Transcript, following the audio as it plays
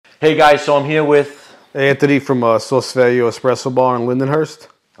Hey guys, so I'm here with Anthony from Sveglio Espresso Bar in Lindenhurst.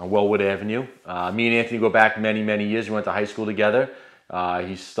 on Wellwood Avenue. Me and Anthony go back many, many years. We went to high school together.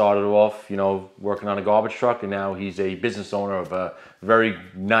 He started off, working on a garbage truck, and now he's a business owner of a very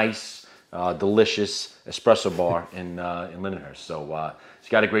nice, delicious espresso bar in Lindenhurst. So he's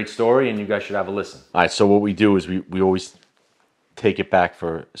got a great story, and you guys should have a listen. All right, so what we do is we always take it back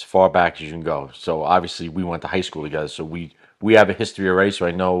for as far back as you can go. So obviously we went to high school together, so we have a history already, so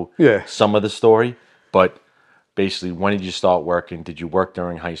I know some of the story, but basically, when did you start working? Did you work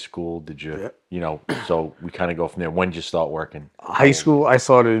during high school? Did you, so we kind of go from there. When did you start working? High school, I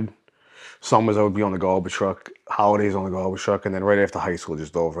started, summers I would be on the garbage truck, holidays on the garbage truck, and then right after high school,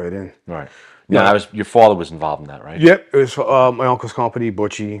 just dove right in. Right. Now, your father was involved in that, right? Yep, it was my uncle's company,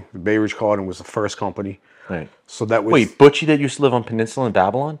 Butchie. Bay Ridge Carton was the first company. Right. So that was... Wait, Butchie that used to live on Peninsula in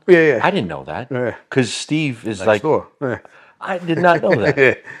Babylon? Yeah. I didn't know that. Yeah. Because Steve is Next door. Yeah. I did not know that.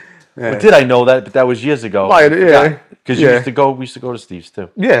 Yeah. Well, did I know that? But that was years ago. Yeah. Because we used to go to Steve's too.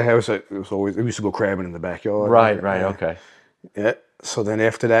 Yeah, it was always, we used to go crabbing in the backyard. Right, okay. Yeah. So then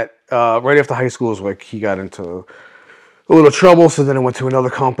after that, right after high school, was like he got into a little trouble. So then I went to another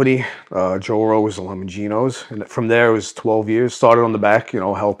company. Joe Rowe was the Lemon-Ginos. And from there, it was 12 years. Started on the back,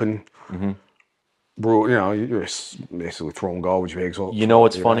 helping. Mm-hmm. Brew, you're basically throwing garbage bags. You know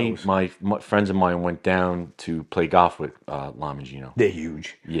what's funny? My friends of mine went down to play golf with Lemon-Gino. They're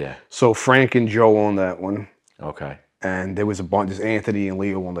huge. Yeah. So Frank and Joe owned that one. Okay. And there was a bunch. There's Anthony and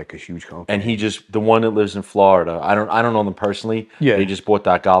Leo owned like a huge company. And he just the one that lives in Florida. I don't know them personally. Yeah. They just bought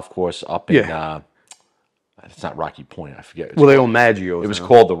that golf course up in. It's not Rocky Point. I forget. They own Maggio's. It was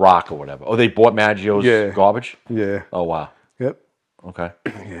called the Rock or whatever. Oh, they bought Maggio's garbage. Yeah. Oh wow. Yep. Okay.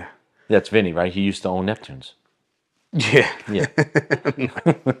 Yeah. That's Vinny, right? He used to own Neptunes. Yeah. Yeah.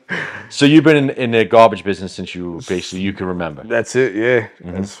 So you've been in the garbage business since you can remember. That's it, yeah.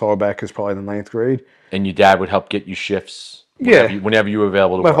 Mm-hmm. As far back as probably the 9th grade. And your dad would help get you shifts whenever you were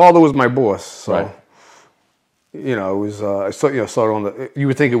available to work. My father was my boss, so right. It was I started on the. You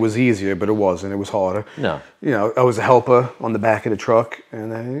would think it was easier, but it wasn't. It was harder. No. I was a helper on the back of the truck, and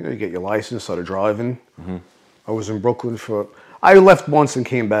then you get your license, started driving. Mm-hmm. I was in Brooklyn I left once and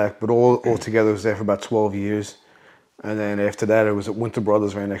came back, but all together I was there for about 12 years. And then after that, I was at Winter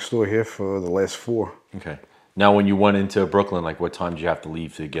Brothers right next door here for the last 4. Okay. Now, when you went into Brooklyn, like what time did you have to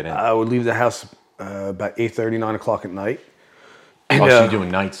leave to get in? I would leave the house about 8:30, 9 o'clock at night. And, so you're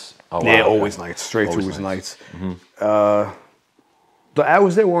doing nights? Oh, wow. Yeah, always nights. Straight through was nights. Mm-hmm. The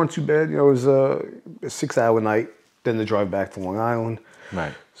hours there weren't too bad. It was a 6-hour night, then the drive back to Long Island.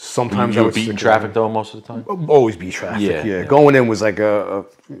 Right. Sometimes you were beating traffic though most of the time? Always beat traffic, yeah. Going in was like a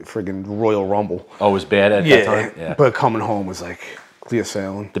friggin' Royal Rumble. Oh, it was bad at that time? Yeah, but coming home was like clear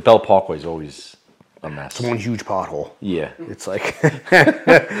sailing. The Bell Parkway is always a mess. It's one huge pothole. Yeah. It's like...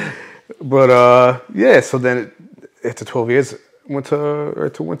 But, so then after 12 years, went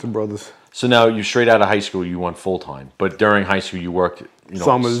to Winter Brothers. So now you're straight out of high school, you went full-time. But during high school, you worked...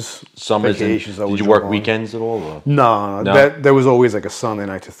 Summers, vacations. Did you work weekends at all? Or? No. There was always like a Sunday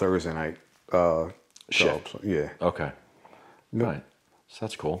night to Thursday night shift. So, yeah. Okay. Yep. Right. So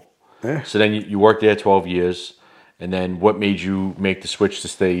that's cool. Yeah. So then you worked there 12 years, and then what made you make the switch to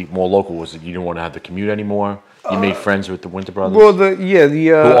stay more local? Was it you didn't want to have the commute anymore? You made friends with the Winter Brothers? Well,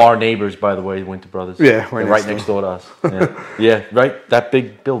 who are neighbors, by the way, Winter Brothers. Yeah, right next door to us. Yeah, right. That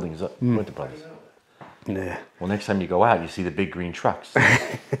big building is Winter Brothers. Yeah. Well, next time you go out, you see the big green trucks.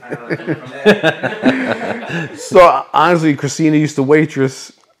 So honestly, Christina used to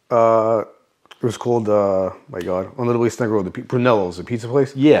waitress. It was called on Little East Neck Road, the Brunello's, the pizza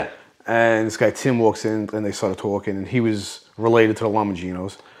place. Yeah. And this guy Tim walks in, and they started talking, and he was related to the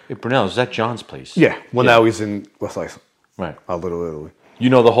Lemon-Ginos. Hey, Brunello's, is that John's place? Yeah. Well, now he's in West Islip. Right. Little Italy. You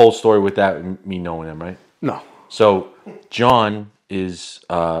know the whole story with that, me knowing him, right? No. So John is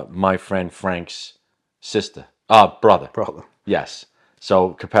my friend Frank's brother. Brother. Yes.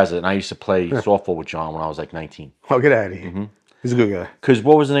 So Capezza, and I used to play softball with John when I was like 19. Oh, get out of here. Mm-hmm. He's a good guy. Because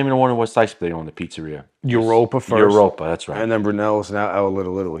what was the name of the one in West Islip they owned, the pizzeria? Europa first. Europa, that's right. And then Brunello's, now out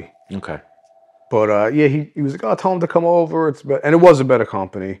Little Italy. Okay. But he was like, tell him to come over. And it was a better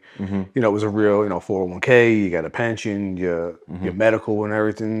company. Mm-hmm. It was a real, 401k, you got a pension, your medical and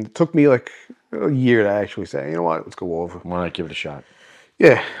everything. It took me like a year to actually say, you know what, let's go over. Why not give it a shot?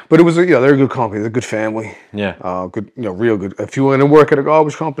 Yeah, but it was they're a good company, they're a good family. Yeah. Good, real good. If you want to work at a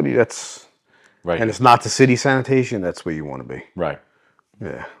garbage company, that's right. And it's not the city sanitation, that's where you want to be. Right.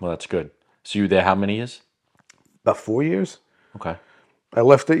 Yeah. Well, that's good. So you were there how many years? About 4 years. Okay. I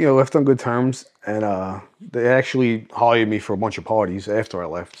left on good terms, and they actually hired me for a bunch of parties after I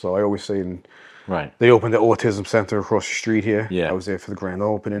left. So I always say, Right. They opened the autism center across the street here. Yeah. I was there for the grand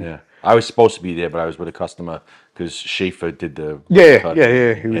opening. Yeah. I was supposed to be there, but I was with a customer because Schaefer did the Yeah, cut.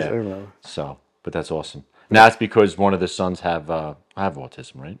 He was. I remember. So, but that's awesome. Now it's because one of the sons have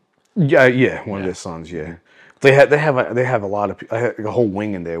autism, right? Yeah, one of their sons. Yeah, they have a lot of. I had a whole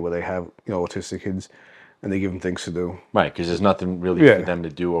wing in there where they have autistic kids, and they give them things to do. Right, because there's nothing really for them to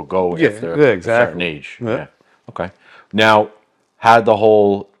do or go if they're a certain age. Yeah. Okay. Now, how did the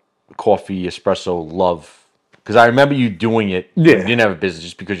whole coffee espresso love? Because I remember you doing it. Yeah. You didn't have a business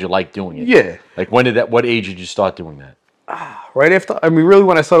just because you liked doing it. Yeah. Like when did that? What age did you start doing that? Right after, I mean, really,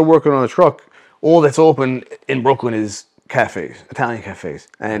 when I started working on the truck, all that's open in Brooklyn is cafes, Italian cafes,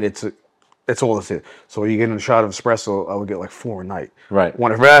 and that's all that's it. So you get in a shot of espresso, I would get like 4 a night. Right.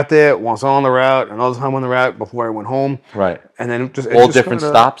 One right there, once on the route, another time on the route before I went home. Right. And then just all different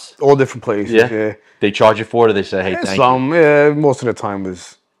stops. All different places. Yeah. They charge you for it, or they say, "Hey, thank you." Yeah, most of the time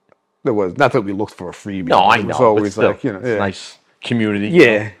there was not that we looked for a freebie. No, I know. It was always but still, like it's a nice community.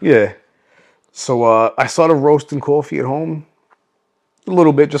 Yeah. So I started roasting coffee at home a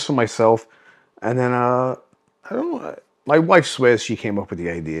little bit just for myself, and then I don't know. My wife swears she came up with the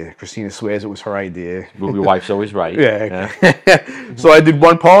idea. Christina swears it was her idea. Your wife's always right. Yeah. So I did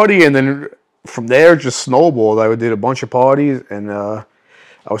one party, and then from there, it just snowballed. I did a bunch of parties, and I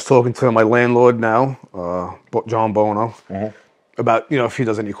was talking to my landlord now, John Bono, about if he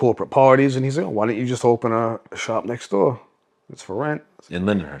does any corporate parties, and he's like, "Why don't you just open a shop next door? It's for rent." In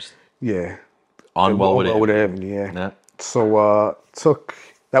Lindenhurst. Yeah. On Wellwood Avenue. Yeah. So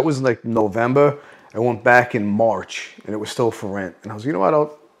that was like November. I went back in March, and it was still for rent. And I was,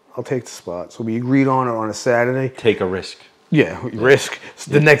 I'll take the spot. So we agreed on it on a Saturday. Take a risk. Yeah, risk.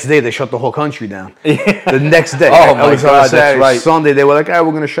 So the next day, they shut the whole country down. The next day. Oh, my God, that's right. Sunday, they were like, we're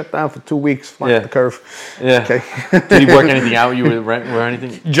going to shut down for 2 weeks. Flat the curve. Yeah. Okay. Did he work anything out with you with rent or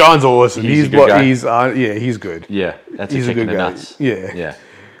anything? John's awesome. He's a good guy. He's good. Yeah, that's he's a kick good in the guy. nuts. Yeah.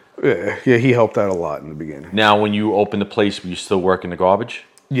 Yeah, he helped out a lot in the beginning. Now, when you opened the place, were you still working the garbage?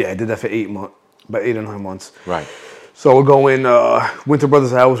 Yeah, I did that for 8 months, about 8 or 9 months. Right. So we're going, Winter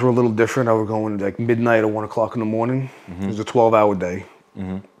Brothers hours were a little different. I was going like midnight or 1 o'clock in the morning. It was a 12-hour day.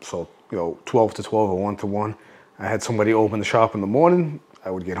 So, 12 to 12 or 1 to 1. I had somebody open the shop in the morning.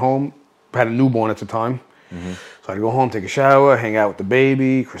 I would get home. I had a newborn at the time. So I'd go home, take a shower, hang out with the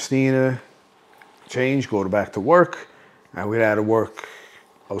baby, Christina, change, go back to work. I would get out of work.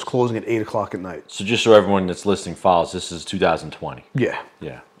 I was closing at 8 o'clock at night. So just so everyone that's listening follows, this is 2020. Yeah.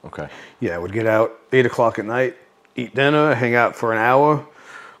 Yeah, okay. Yeah, I would get out 8 o'clock at night, eat dinner, hang out for an hour,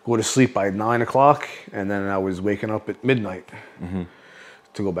 go to sleep by 9 o'clock, and then I was waking up at midnight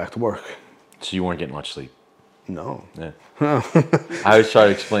to go back to work. So you weren't getting much sleep? No. Yeah. I always try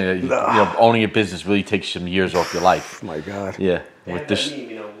to explain that owning a business really takes some years off your life. My God. Yeah. With this,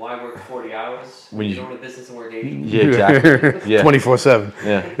 why work 40 hours when you own a business and work 80? Yeah, exactly. Yeah. 24/7.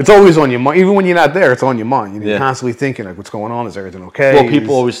 Yeah. It's always on your mind. Even when you're not there, it's on your mind. You're constantly thinking, like, what's going on? Is everything okay? Well,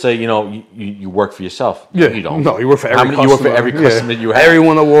 people always say, you work for yourself. Yeah. You don't. No, you work for every customer. You work for every customer you have.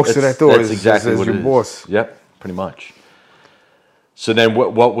 Everyone that walks through that door that's is exactly what your boss. Yep, pretty much. So then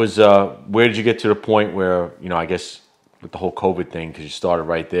what was, where did you get to the point where, I guess with the whole COVID thing, because you started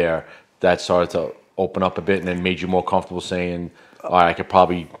right there, that started to open up a bit and then made you more comfortable saying, all right, I could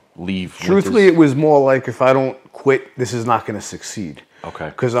probably leave. Truthfully, it was more like, if I don't quit, this is not going to succeed. Okay.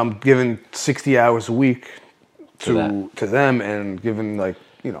 Because I'm giving 60 hours a week to them, and giving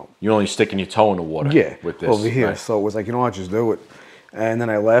You're only sticking your toe in the water with this. Over here. Right. So it was like, I'll just do it. And then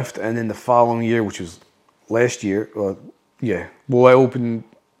I left, and then the following year, which was last year, I opened,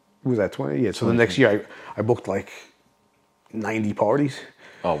 what was that, 20? Yeah, so the next year I booked like 90 parties.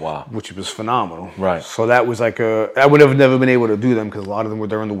 Oh, wow. Which was phenomenal. Right. So that was like I would have never been able to do them because a lot of them were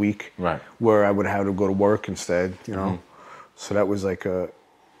during the week. Right. Where I would have to go to work instead, So that was like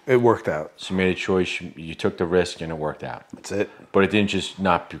it worked out. So you made a choice, you took the risk, and it worked out. That's it. But it didn't just,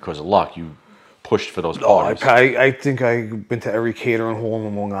 not because of luck, you pushed for those parties. I think I've been to every catering hall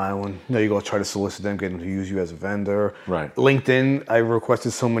in Long Island. You go try to solicit them, get them to use you as a vendor. Right. LinkedIn, I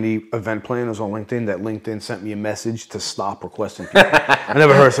requested so many event planners on LinkedIn that LinkedIn sent me a message to stop requesting people. I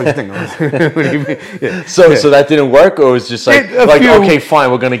never heard such a thing. What do you mean? Yeah. So that didn't work, or it was just like okay,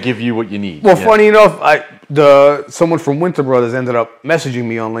 fine, we're gonna give you what you need. Well, funny enough, someone from Winter Brothers ended up messaging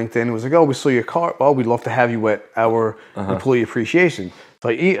me on LinkedIn. It was like, we saw your car. Well, we'd love to have you at our employee appreciation. So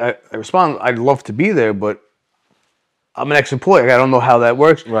I responded, I'd love to be there, but I'm an ex-employee. I don't know how that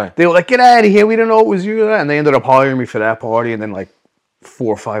works. Right. They were like, get out of here. We didn't know it was you. And they ended up hiring me for that party, and then like 4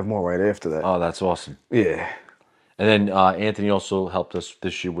 or 5 more right after that. Oh, that's awesome. Yeah. And then Anthony also helped us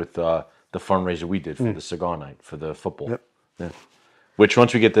this year with the fundraiser we did for the cigar night for the football. Yep. Yeah. Which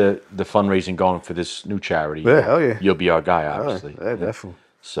once we get the fundraising going for this new charity, Yeah, hell yeah. you'll be our guy, obviously. Yeah, definitely.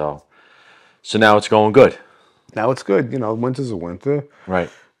 So now it's going good. Now it's good. Winter's a winter. Right.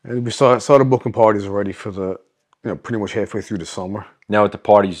 And we started booking parties already for pretty much halfway through the summer. Now at the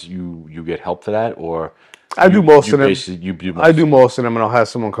parties, you get help for that, or I do most of them. You do most I do most of them, and I'll have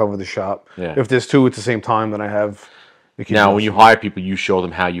someone cover the shop. Yeah. If there's two at the same time, then I have. Now, when you hire people, you show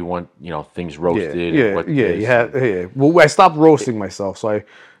them how you want things roasted. Yeah. Well, I stopped roasting myself, so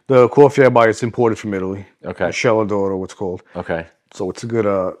the coffee I buy is imported from Italy. Okay. Gelato, what's called. Okay. So it's a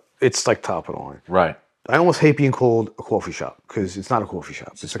good. It's like top of the line. Right. I almost hate being called a coffee shop because it's not a coffee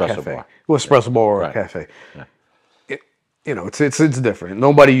shop. It's a cafe. Bar. Well, espresso bar or a cafe. Yeah. It's different.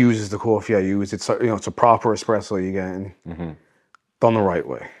 Nobody uses the coffee I use. It's it's a proper espresso you're getting done the right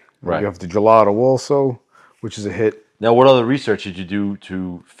way. Right. You have the gelato also, which is a hit. Now, what other research did you do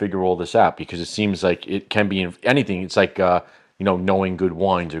to figure all this out? Because it seems like it can be in anything. It's like knowing good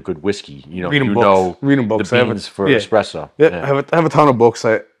wines or good whiskey. Reading books. The beans for espresso. Yeah. I have a ton of books.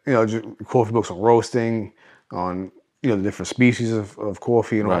 Just coffee books on roasting, on the different species of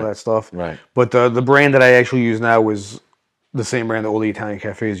coffee and all that stuff. Right. But the brand that I actually use now is the same brand that all the Italian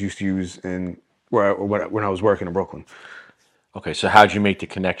cafes used to use when I was working in Brooklyn. Okay, so how'd you make the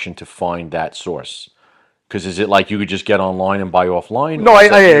connection to find that source? Because is it like you could just get online and buy offline? No, I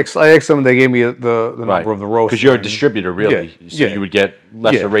asked them. They gave me the number of the roast. Because you're a distributor, really. So you would get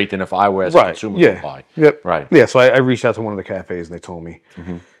lesser rate than if I were as a consumer to buy. Yep. Right. Yeah, so I reached out to one of the cafes and they told me,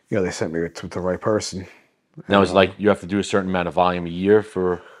 they sent me to the right person. Now, it's like you have to do a certain amount of volume a year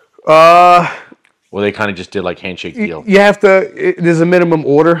for... Well, they kind of just did like handshake deal. You have to... There's a minimum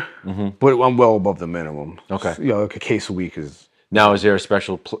order, but I'm well above the minimum. Okay. Like a case a week is... Now, is there a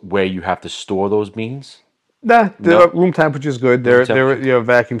special way you have to store those beans? Nah, the room temperature is good. They're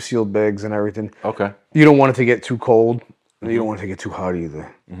vacuum sealed bags and everything. Okay. You don't want it to get too cold. You don't want it to get too hot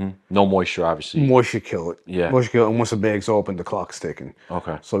either. No moisture, obviously. Moisture kill it. Yeah. Moisture kill it. And once the bag's open, the clock's ticking.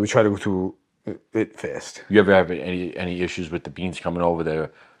 Okay. So we try to go through it fast. You ever have any issues with the beans coming over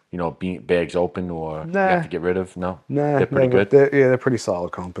there? Bags open or you have to get rid of? No? Nah. They're pretty good? They're pretty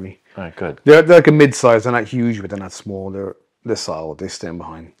solid company. All right, good. They're like a mid-size. They're not huge, but they're not small. They're solid. They stand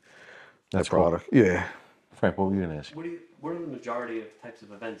behind that product. Cool. Yeah. Frank, what were you going to ask? What are the majority of types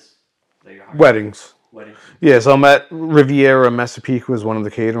of events that you're hiring? Weddings. Yeah, so I'm at Riviera Massapequa is one of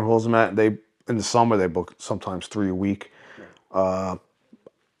the catering halls I'm at. In the summer, they book sometimes 3 a week. Right.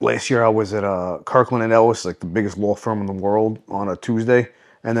 Last year, I was at Kirkland & Ellis, like the biggest law firm in the world, on a Tuesday.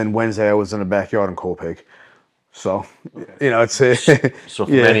 And then Wednesday, I was in the backyard in Copiague. So, it's... so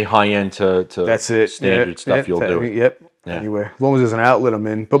from any high-end to that's it. Standard stuff you'll do. Yep. Yeah. Anywhere. As long as there's an outlet I'm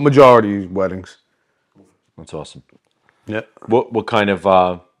in. But majority weddings. That's awesome. Yep. What kind of,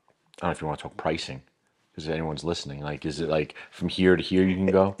 I don't know if you want to talk pricing, because anyone's listening. Like, is it like from here to here you can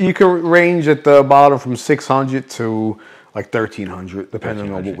go? You can range at the bottom from 600 to like 1,300,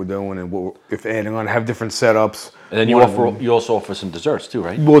 depending on what we're doing and if adding on. Have different setups. And then you also offer some desserts too,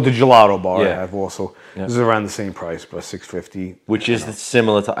 right? Well, the gelato bar I have also. Yeah. This is around the same price, but $6.50. Which is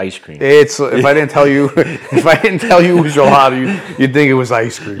similar to ice cream. It's if I didn't tell you it was gelato, you'd think it was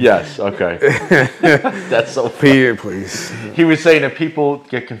ice cream. Yes. Okay. That's so funny. Here, please. He was saying that people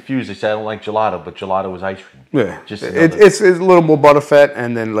get confused. They say I don't like gelato, but gelato is ice cream. Yeah. It's a little more butterfat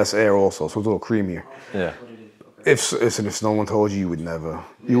and then less air also, so it's a little creamier. Yeah. If no one told you, you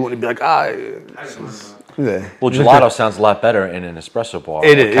wouldn't be like, yeah. Well, gelato sounds a lot better in an espresso bar.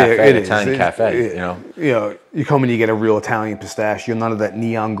 It is. Italian cafe. You come and you get a real Italian pistachio, none of that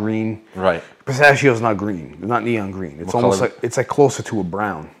neon green. Right. Pistachio's not green. It's not neon green. It's almost like it's like closer to a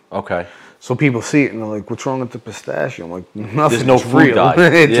brown. Okay. So people see it and they're like, "What's wrong with the pistachio?" I'm like, "Nothing. There's no fruit real. dye.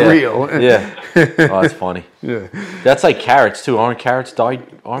 It's real." Yeah. Oh, that's funny. Yeah. That's like carrots too. Aren't carrots dyed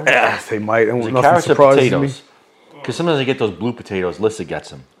orange? Yeah, they might. Is it carrots or potatoes? Because sometimes I get those blue potatoes. Lissa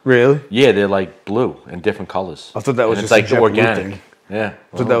gets them. Really? Yeah, they're like blue and different colors. I thought that was and just it's like a organic. Thing. Yeah.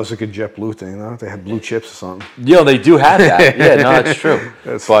 I thought that was like a JetBlue thing. No? They had blue chips or something. Yeah, they do have that. Yeah, no, that's true.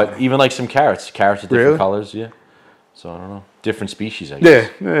 But even like some carrots. Carrots are different colors. Yeah. So I don't know. Different species, I guess.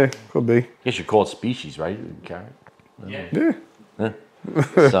 Yeah, could be. I guess you call it species, right? Carrot. Yeah.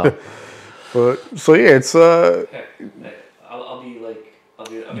 So yeah, it's I'll be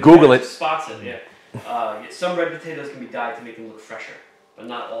Google it. Spots it. Yeah. Some red potatoes can be dyed to make them look fresher, but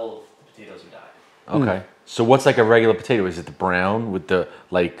not all of the potatoes are dyed. Okay. So what's like a regular potato? Is it the brown with the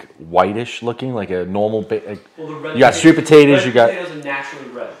like whitish looking, like a normal? You got sweet potatoes. You got potatoes are naturally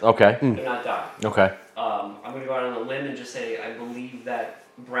red. Okay. They're not dyed. Okay. I'm going to go out on a limb and just say I believe that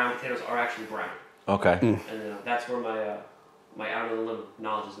brown potatoes are actually brown. Okay. And that's where My outer limb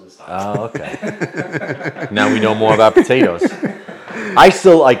knowledge is in the style. Oh, okay. Now we know more about potatoes. I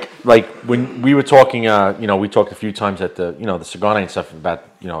still like when we were talking. We talked a few times at the cigar night and stuff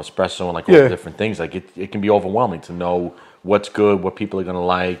about espresso and like all the different things. Like it can be overwhelming to know what's good, what people are gonna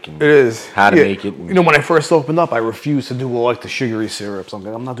like, and It is how to make it. When I first opened up, I refused to do like the sugary syrups.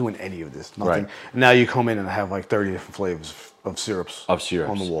 I'm not doing any of this. Nothing. Right. Now you come in and have like 30 different flavors of syrups on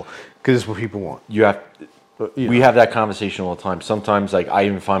the wall because it's what people want. You have. We have that conversation all the time. Sometimes, like I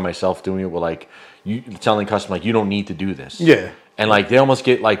even find myself doing it with like you telling customers like you don't need to do this. Yeah. And like they almost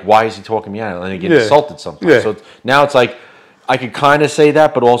get like, why is he talking me out? And they get insulted sometimes. Yeah. So now it's like I could kind of say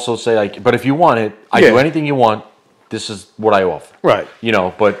that, but also say like, but if you want it, I do anything you want. This is what I offer. Right.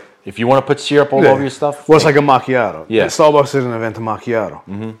 But if you want to put syrup all over your stuff, well, it's like a macchiato. Yeah. Starbucks did an event of macchiato.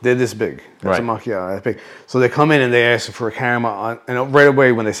 Mm-hmm. They're this big. That's a macchiato. That big. So they come in and they ask for a caramel, and right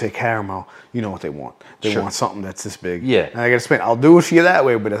away when they say caramel, you know what they want. They want something that's this big. Yeah. And I got to explain. I'll do it for you that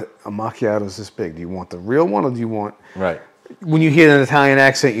way, but a macchiato is this big. Do you want the real one, or do you want? Right. When you hear an Italian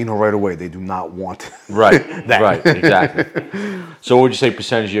accent, you know right away they do not want Right. that. Right. Exactly. So, what would you say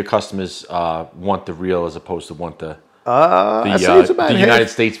percentage of your customers want the real as opposed to want the United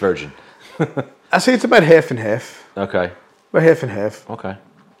States version? I say it's about half and half. Okay. About half and half. Okay.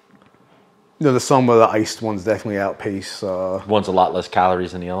 The some of the iced ones definitely outpace. One's a lot less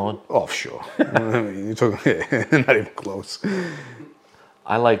calories than the other one. Oh, sure. I mean, you're talking not even close.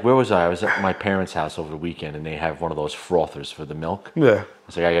 Where was I? I was at my parents' house over the weekend, and they have one of those frothers for the milk. Yeah. I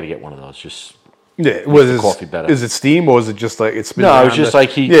was like, I got to get one of those. Just the coffee better. Is it steam or is it just like it's been? No, it was just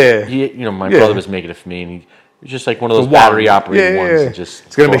like my brother was making it for me, and it was just like one of those battery operated ones. Yeah.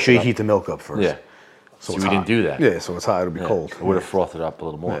 It's gonna make sure you heat the milk up first. Yeah. So we didn't do that. Yeah, so it's hot. It'll be cold. I would have frothed it up a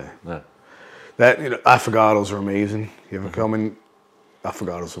little more. Yeah. That affogatos are amazing. You ever come in?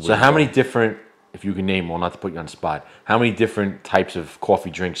 Affogatos are. So how many different, if you can name one, not to put you on the spot, how many different types of coffee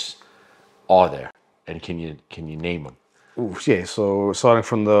drinks are there, and can you name them? Ooh, yeah. So starting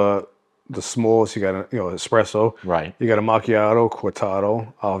from the smallest, you got espresso. Right. You got a macchiato,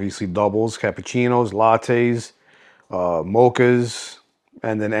 cortado, obviously doubles, cappuccinos, lattes, mochas,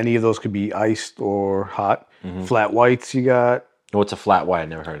 and then any of those could be iced or hot. Mm-hmm. Flat whites you got. What's a flat white? I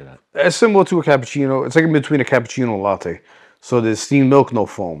never heard of that. It's similar to a cappuccino. It's like in between a cappuccino and a latte. So there's steamed milk, no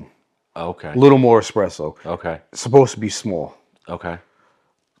foam. Okay. A little more espresso. Okay. It's supposed to be small. Okay.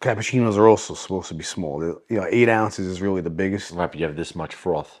 Cappuccinos are also supposed to be small. 8 ounces is really the biggest. Right, but you have this much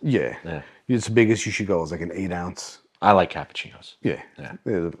froth. Yeah. It's the biggest you should go. It's like an 8 ounce. I like cappuccinos. Yeah.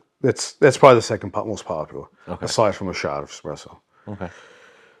 That's probably the second most popular, aside from a shot of espresso. Okay.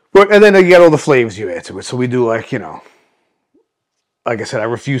 But and then you got all the flavors you add to it. So we do like I said, I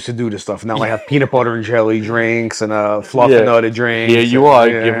refuse to do this stuff. Now I have peanut butter and jelly drinks and fluff and nutter drinks. Here you are.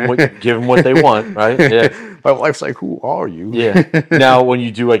 Give them what they want, right? Yeah. My wife's like, "Who are you?" Yeah. Now, when you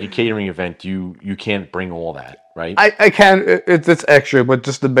do like a catering event, you can't bring all that, right? I can. It's extra, but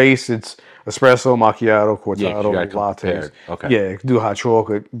just the base. It's espresso, macchiato, cortado, lattes. Okay. Yeah, do hot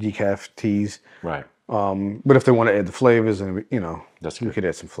chocolate, decaf teas. Right. But if they want to add the flavors, and That's we good. could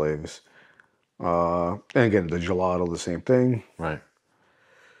add some flavors. And again, the gelato, the same thing. Right.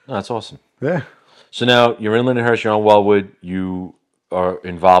 No, that's awesome. Yeah. So now you're in Lindenhurst, you're on Wellwood, you are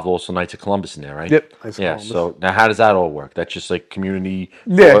involved also Knights of Columbus in there, right? Yep. Columbus. So now how does that all work? That's just like community,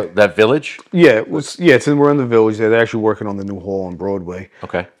 that village? Yeah, we're in the village there. They're actually working on the new hall on Broadway.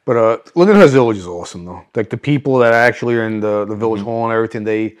 Okay. But Lindenhurst Village is awesome though. Like the people that actually are in the village hall and everything,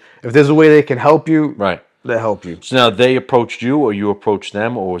 if there's a way they can help you, right, they help you. So now they approached you, or you approached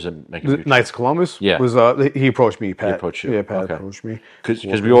them, or was it Knights of Columbus? Yeah. Was he approached me? Pat. He approached you. Yeah, Pat approached me.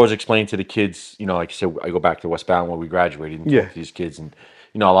 Because we always explain to the kids, like I said, I go back to West Bound where we graduated and talk to these kids, and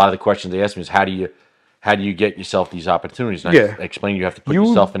a lot of the questions they ask me is how do you get yourself these opportunities? And I explain you have to put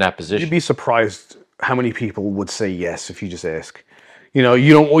yourself in that position. You'd be surprised how many people would say yes if you just ask. You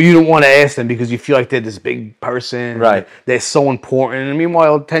don't want to ask them because you feel like they're this big person. Right. They're so important. And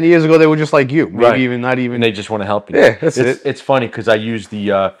meanwhile, 10 years ago, they were just like you. Maybe even not even. And they just want to help you. Yeah, that's it. It's funny because I use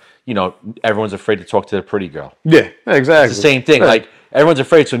the, everyone's afraid to talk to the pretty girl. Yeah, exactly. It's the same thing. Right. Like, everyone's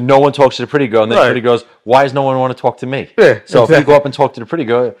afraid, so no one talks to the pretty girl. And then the pretty girl goes, why does no one want to talk to me? Yeah, so if you go up and talk to the pretty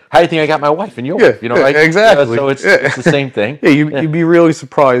girl, how do you think I got my wife and your wife? Right? Exactly. So it's the same thing. Yeah, you'd be really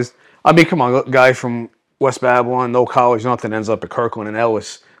surprised. I mean, come on, guy from West Babylon, no college, nothing, ends up at Kirkland and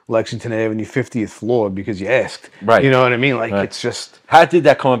Ellis, Lexington Avenue, 50th floor because you asked. Right. You know what I mean? Like, it's just... How did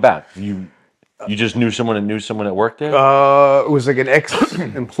that come about? You just knew someone that worked there? It was like an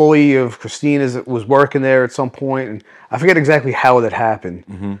ex-employee of Christina's that was working there at some point, and I forget exactly how that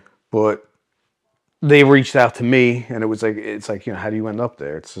happened, but they reached out to me, and it's like, how do you end up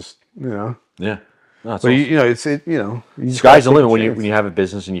there? It's just, Yeah. No, it's But awesome. you just Sky's the gotta take limit a when you chance. when you have a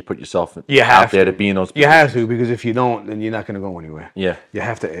business and you put yourself You out have there to to be in those You have positions. to, because if you don't, then you're not going to go anywhere. Yeah. You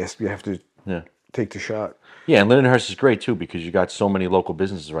have to ask. You have to Yeah. take the shot. Yeah, and Lindenhurst is great too because you got so many local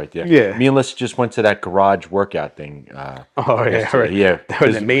businesses right there. Yeah. Me and Liz just went to that garage workout thing. Oh, yeah, Yesterday. right. Yeah, I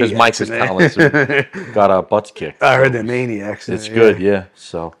heard the because Mike maniacs was in there. telling us we got our butts kicked. I so heard the maniacs. In It's it, good, yeah.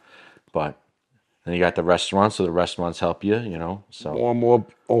 So, but then you got the restaurants, so the restaurants help you, So More and more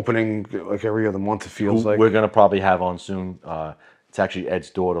opening like every other month. It feels who like. we're gonna probably have on soon. It's actually Ed's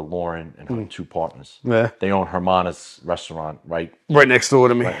daughter, Lauren, and her two partners. Yeah. They own Hermana's restaurant, right? Right next door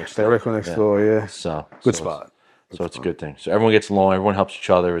to me. Right next They're door. right next Yeah. door. Yeah. So Good so spot. So it's a good thing. So everyone gets along, everyone helps each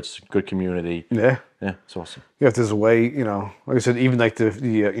other. It's a good community. Yeah. Yeah, it's awesome. Yeah, if there's a way, like I said, even like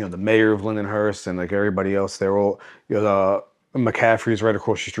the mayor of Lindenhurst and like everybody else, they're all, McCaffrey's right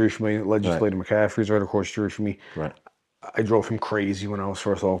across the street from me. Legislator McCaffrey's right across the street from me. Right. I drove him crazy when I was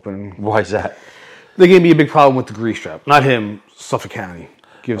first opening. Why is that? They gave me a big problem with the grease trap. Not him, Suffolk County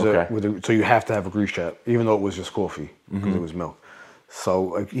gives Okay. so you have to have a grease trap, even though it was just coffee because it was milk. So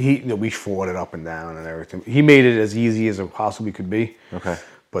like we fought it up and down and everything. He made it as easy as it possibly could be. Okay.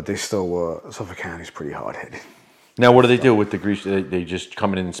 But they still Suffolk County's pretty hard headed. Now, what do they do with the grease? They just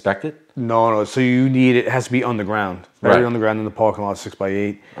come in and inspect it? No. So you need it. It has to be underground, buried Right. underground in the parking lot,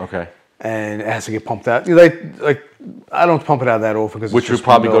 6x8, Okay. and it has to get pumped out. Like I don't pump it out that often because Which would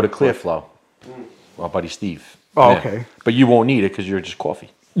probably go to Clearflow. Well, buddy Steve. Oh, okay. But you won't need it because you're just coffee.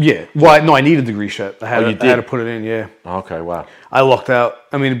 Yeah. Well, no, I needed the grease trap. I had, you I did? had to put it in. Yeah. Okay, wow. I lucked out.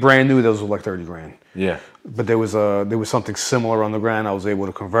 I mean, brand new, those were like 30 grand. Yeah. But there was something similar on the ground. I was able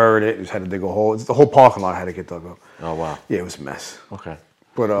to convert it. Just had to dig a hole. The whole parking lot had to get dug up. Oh, wow. Yeah, it was a mess. Okay.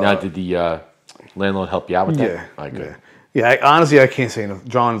 But Now, did the landlord help you out with that? yeah, All right, good. yeah. Honestly, I can't say enough.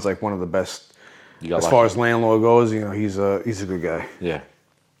 John is like one of the best You got as lucky. far as landlord goes. He's a good guy. Yeah.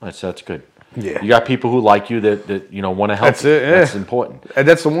 That's good. Yeah. You got people who like you that want to help That's you. it, yeah. That's important. And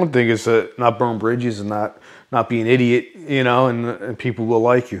that's the one thing is to not burn bridges and not be an idiot. And people will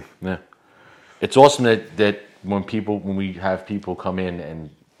like you. Yeah. It's awesome that when we have people come in and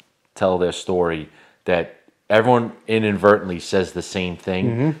tell their story, that everyone inadvertently says the same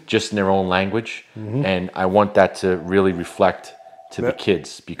thing, just in their own language. And I want that to really reflect to the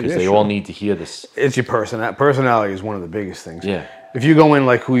kids because Yeah, they sure. all need to hear this. It's your personality is one of the biggest things. Yeah. If you go in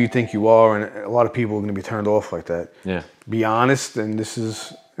like who you think you are, and a lot of people are going to be turned off like that. Yeah. Be honest, and this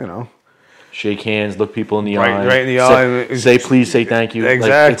is Shake hands, look people in the Right- eye. right in the say, eye. Say please, say thank you. Like,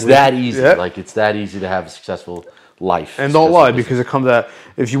 Exactly. it's that easy. Yep. Like it's that easy to have a successful life. and don't successful lie business. because it comes out.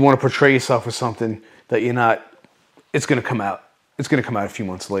 If you want to portray yourself as something that you're not, it's going to come out. It's going to come out a few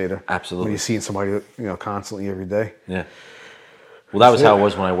months later. Absolutely. When you're seeing somebody constantly every day. Yeah. Well, that was how it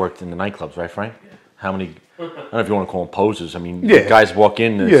was when I worked in the nightclubs, right, Frank? How many? I don't know if you want to call them posers. I mean, Yeah. guys walk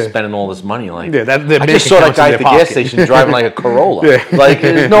in and Yeah. spending all this money. Like, Yeah, their I bank just saw that account's in guy their at the gas pocket. station driving like a Corolla. Yeah. Like,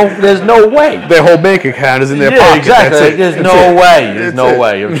 there's no way. Their whole bank account is in their Yeah, pocket. exactly. That's Like, it. there's That's no it. way. There's That's no it.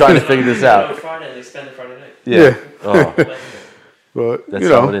 way. I'm trying to figure this On out. Friday, they spend it Friday night. Yeah. Oh, But that's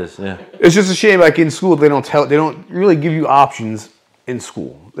how it is. Yeah. It's just a shame. Like in school, they don't really give you options in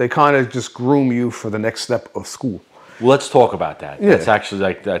school. They kind of just groom you for the next step of school. Well, let's talk about that. Yeah. That's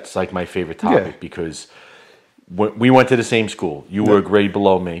actually that's my favorite topic Yeah. because we went to the same school. You were a grade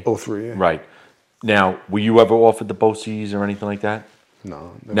below me. 03, yeah. Right. Now, were you ever offered the BOCES or anything like that?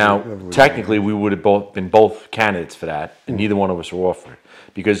 No. Now, never really. technically, we would have been both candidates for that, and neither one of us were offered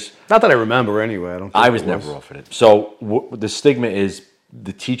because Not that I remember anyway. I don't. Think I was it never offered it. So the stigma is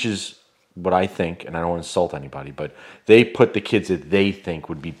the teachers. What I think, and I don't want to insult anybody, but they put the kids that they think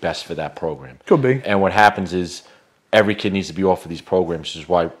would be best for that program. Could be. And what happens is every kid needs to be offered these programs, which is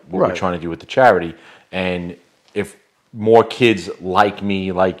what we're Right. trying to do with the charity. And if more kids like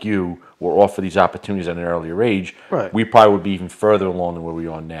me, like you, were offered these opportunities at an earlier age, Right. we probably would be even further along than where we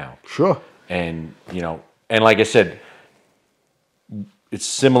are now. Sure. And and like I said, it's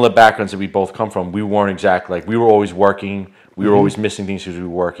similar backgrounds that we both come from. We weren't exactly like we were always working. We were always missing things because we were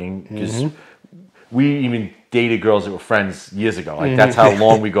working. Because we even dated girls that were friends years ago. Like that's how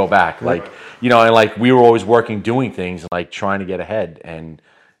long we go back. Like and like we were always working, doing things, like trying to get ahead. And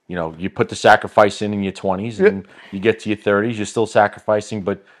you put the sacrifice in your 20s, and you get to your 30s, you're still sacrificing,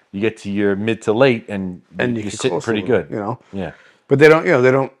 but you get to your mid to late, and And you're can sitting close pretty a good. little, Yeah. But they don't.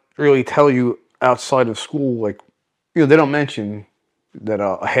 They don't really tell you outside of school. Like, they don't mention that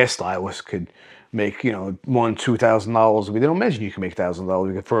a hairstylist could make $1,000-$2,000 a week. They don't mention you can make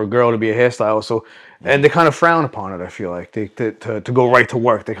 $1,000 for a girl to be a hairstylist. So, and they kind of frown upon it. I feel like to go right to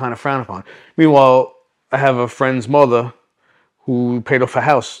work, they kind of frown upon it. Meanwhile, I have a friend's mother who paid off her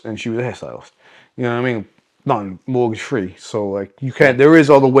house and she was a hairstylist. You know what I mean? mortgage free. So like you can, there is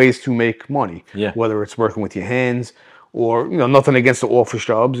other ways to make money. Yeah. Whether it's working with your hands or nothing against the office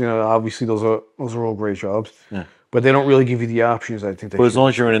jobs. Obviously those are all great jobs. Yeah. But they don't really give you the options. I think. But as long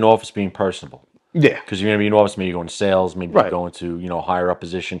as you're in an office, being personable. Yeah. Because you're going to be in office, maybe you're going to sales, maybe Right. you're going to, a higher up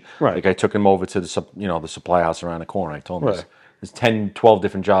position. Right. Like I took him over to the supply house around the corner. I told him Right. there's 10, 12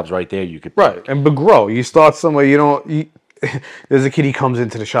 different jobs right there you could pick. Right. And but grow. You start somewhere. There's a kid. He comes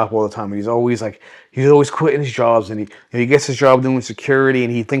into the shop all the time, and he's always quitting his jobs, and he gets his job doing security,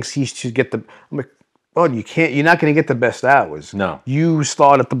 and he thinks he should get the. I'm like, oh, you can't. You're not going to get the best hours. No. You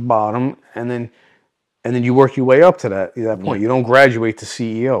start at the bottom, and then you work your way up to that point. Yeah. You don't graduate to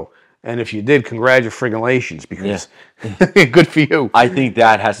CEO. And if you did, congratulations, because good for you. I think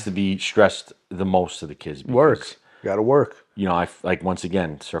that has to be stressed the most to the kids. Because, Work. Got to work. I like, once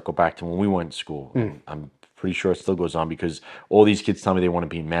again, circle back to when we went to school. I'm pretty sure it still goes on because all these kids tell me they want to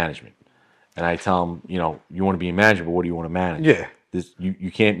be in management. And I tell them, you want to be in management, but what do you want to manage? Yeah.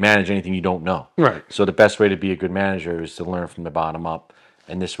 You can't manage anything you don't know. Right. So the best way to be a good manager is to learn from the bottom up.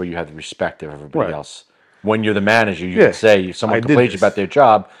 And this way you have the respect of everybody else. When you're the manager, you can say, if someone complains about their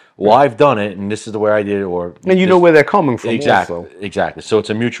job, well, I've done it, and this is the way I did it. And you know where they're coming from. Exactly. Also. Exactly. So it's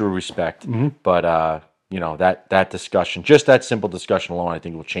a mutual respect. But, that discussion, just that simple discussion alone, I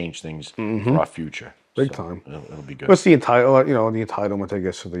think will change things for our future. Big time. It'll be good. What's the entitlement, I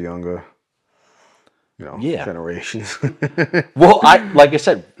guess, of the younger, generations. Well, like I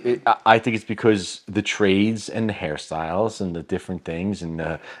said, I think it's because the trades and the hairstyles and the different things and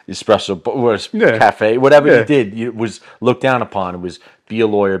the espresso cafe, whatever you did, it was looked down upon. It was be a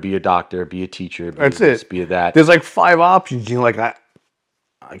lawyer, be a doctor, be a teacher. That's this, it. Be a that. There's like 5 options. You're like,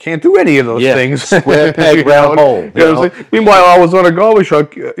 I can't do any of those things. Square peg, round hole. Meanwhile, I was on a garbage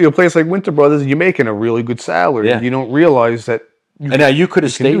truck, a place like Winter Brothers, and you're making a really good salary. Yeah. You don't realize that. And now you could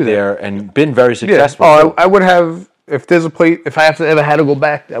have stayed there and been very successful. Yeah. I would have. If there's a place, if I ever had to go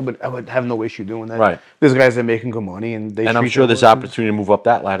back, I would have no issue doing that. Right. There's guys that are making good money, and I'm sure there's opportunity to move up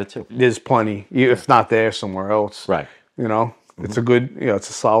that ladder too. There's plenty. If not there, somewhere else. Right. It's a good. It's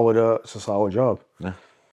a solid job.